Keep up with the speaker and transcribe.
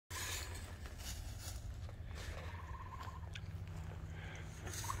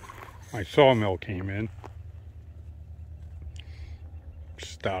My sawmill came in.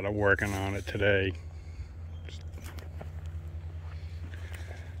 Started working on it today.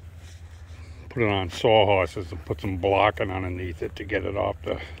 Put it on sawhorses and put some blocking underneath it to get it off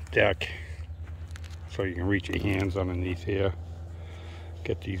the deck so you can reach your hands underneath here.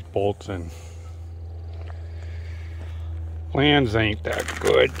 Get these bolts in. Plans ain't that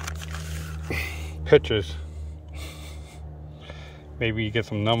good. Pictures. Maybe you get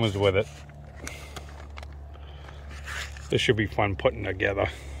some numbers with it. This should be fun putting together.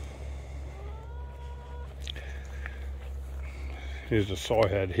 Here's the saw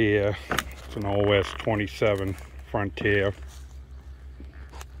head here. It's an OS 27 Frontier.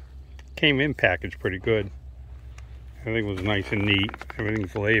 Came in packaged pretty good. Everything was nice and neat.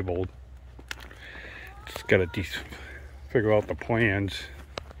 Everything's labeled. Just gotta figure out the plans.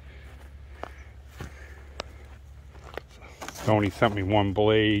 Tony sent me one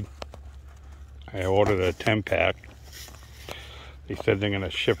blade. I ordered a 10-pack. They said they're gonna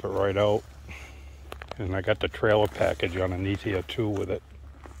ship it right out. And I got the trailer package underneath here too with it.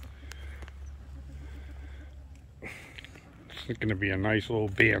 It's gonna be a nice little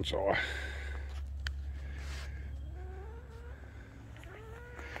bandsaw.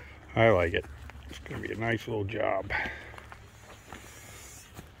 I like it. It's gonna be a nice little job.